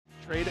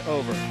Trade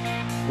over.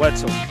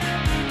 Wetzel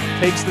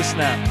takes the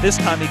snap. This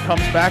time he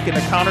comes back in a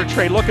counter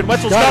trade. Look, and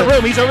Wetzel's got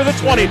room. He's over the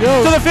 20, to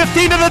the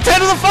 15, to the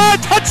 10, to the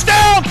 5.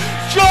 Touchdown,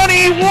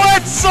 Johnny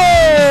Wetzel!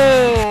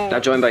 Now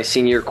joined by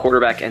senior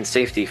quarterback and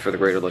safety for the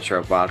Greater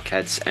Latrobe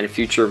Wildcats and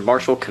future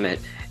Marshall commit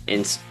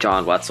in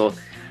John Wetzel.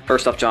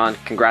 First off, John,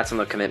 congrats on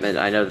the commitment.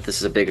 I know that this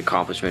is a big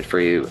accomplishment for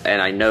you,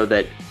 and I know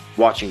that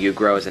watching you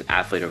grow as an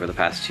athlete over the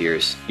past 2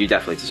 years, you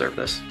definitely deserve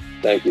this.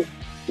 Thank you.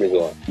 Means a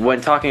lot.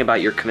 When talking about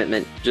your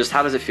commitment, just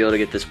how does it feel to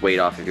get this weight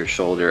off of your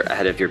shoulder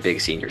ahead of your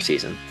big senior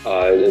season?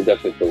 It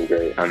definitely feels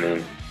great. I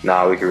mean,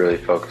 now we can really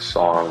focus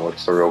on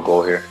what's the real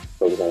goal here.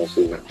 Focus on the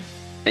season.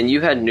 And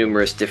you had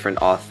numerous different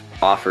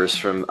offers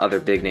from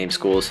other big-name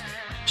schools.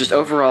 Just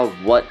overall,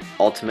 what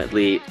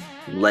ultimately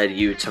led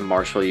you to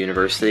Marshall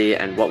University,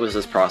 and what was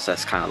this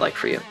process kind of like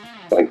for you?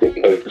 Like the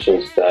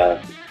coaching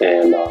staff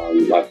and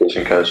my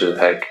position Coaches,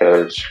 head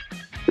coach,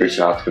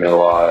 reaching out to me a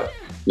lot.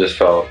 Just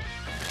felt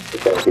a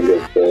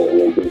good fit,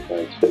 and the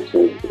defense fits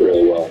me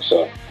really well.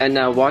 So. And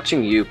now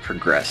watching you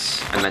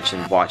progress, I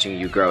mentioned watching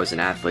you grow as an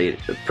athlete.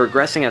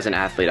 Progressing as an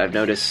athlete, I've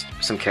noticed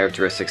some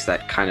characteristics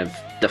that kind of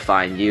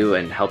define you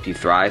and help you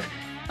thrive.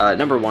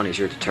 Number one is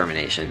your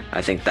determination.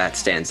 I think that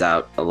stands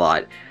out a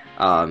lot.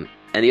 And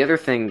the other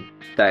thing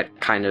that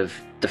kind of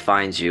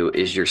defines you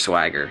is your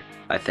swagger,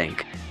 I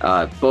think.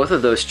 Both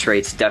of those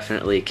traits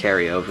definitely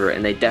carry over,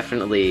 and they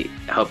definitely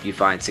help you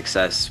find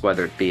success,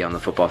 whether it be on the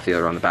football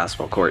field or on the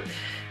basketball court.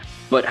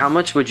 But how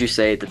much would you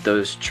say that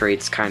those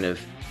traits kind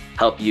of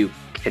help you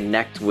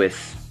connect with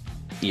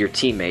your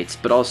teammates,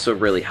 but also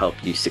really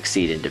help you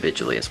succeed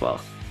individually as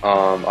well?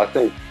 I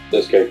think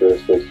those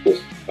characteristics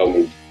just help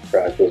me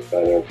practice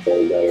better,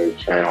 play better,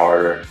 train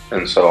harder,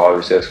 and so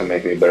obviously that's going to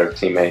make me a better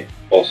teammate.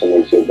 Also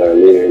makes you a better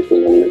leader,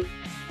 because when you're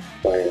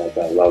playing at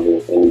that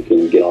level and you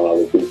can get on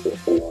other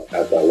people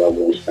at that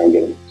level and just try and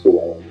get them to that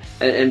level.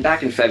 And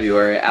back in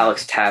February,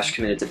 Alex Tash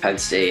committed to Penn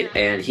State,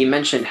 and he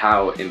mentioned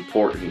how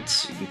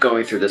important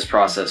going through this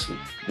process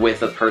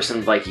with a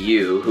person like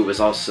you, who was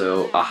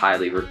also a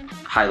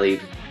highly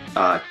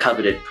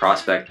coveted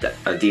prospect,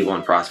 a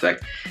D1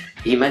 prospect.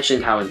 He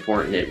mentioned how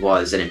important it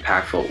was and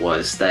impactful it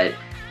was that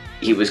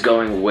he was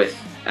going with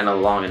and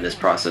along in this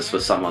process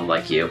with someone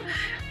like you.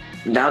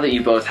 Now that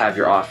you both have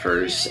your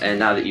offers, and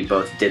now that you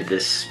both did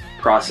this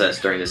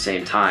process during the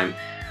same time,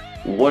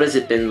 what has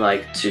it been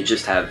like to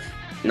just have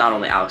not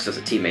only Alex as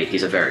a teammate,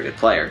 he's a very good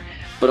player,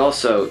 but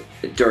also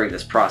during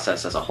this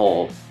process as a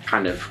whole,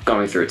 kind of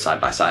going through it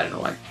side by side in a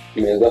way? I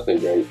mean, it's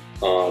definitely great.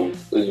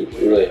 It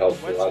was really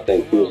helpful. I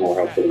think he was more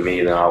helpful to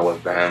me than I was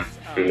to him.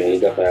 I mean, he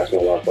definitely asked me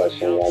a lot of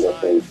questions, and I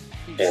definitely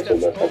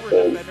answered best I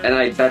could. And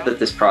I bet that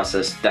this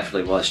process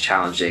definitely was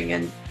challenging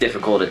and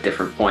difficult at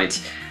different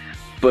points.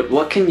 But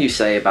what can you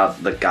say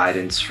about the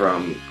guidance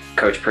from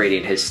Coach Brady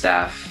and his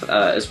staff,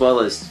 as well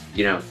as,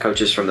 you know,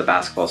 coaches from the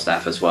basketball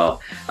staff as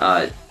well,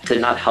 to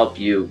not help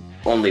you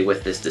only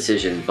with this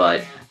decision,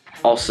 but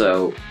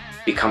also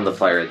become the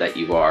player that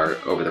you are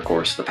over the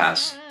course of the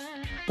past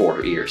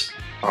 4 years?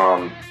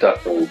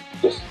 Definitely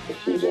just a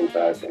huge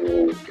impact. I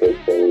mean, Coach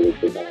Brady would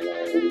sit down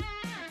there and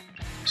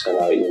send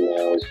out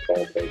emails,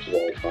 call coaches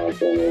all the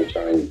time, and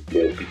try and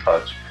get in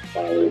touch.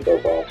 Finally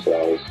broke off, so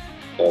that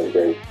was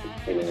great.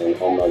 And then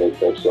all my other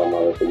coaches, all my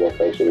other football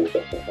coaches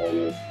definitely helped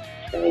me.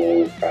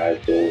 Training,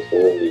 practice,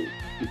 they're really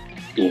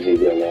easy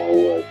to get along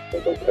with.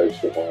 They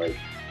coach you hard.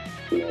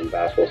 You know,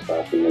 basketball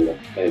staff, and then the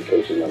head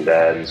coach is my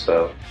dad, and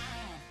so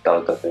that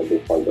was definitely a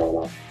big part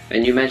growing up.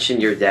 And you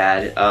mentioned your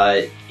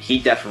dad. He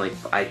definitely,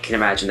 I can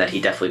imagine that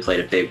he definitely played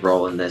a big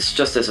role in this,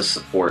 just as a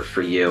support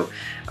for you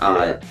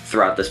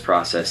throughout this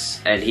process.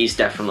 And he's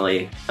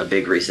definitely a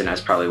big reason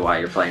as probably why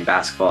you're playing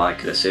basketball, I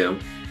could assume.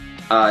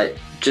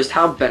 Just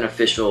how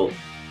beneficial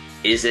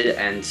is it,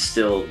 and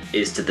still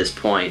is to this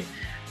point,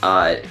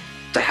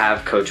 to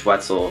have Coach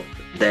Wetzel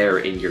there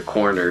in your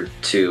corner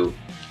to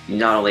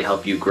not only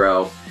help you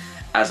grow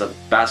as a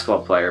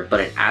basketball player, but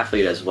an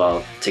athlete as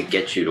well, to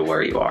get you to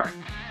where you are?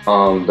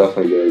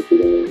 Definitely good,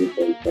 because he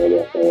plays hard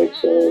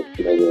athletics, so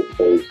he has a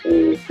coach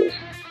and just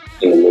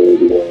in the mood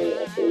to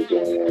go after the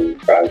gym and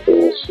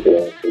practice, to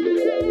do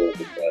whatever.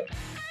 But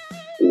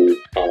he's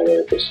kind of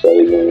there for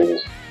studies, and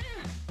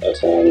that's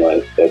something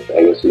like that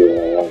I guess you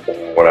don't want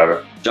to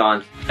Whatever.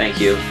 John, thank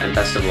you, and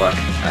best of luck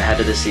ahead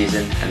of the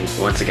season, and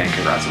once again,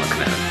 congrats on the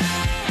commitment.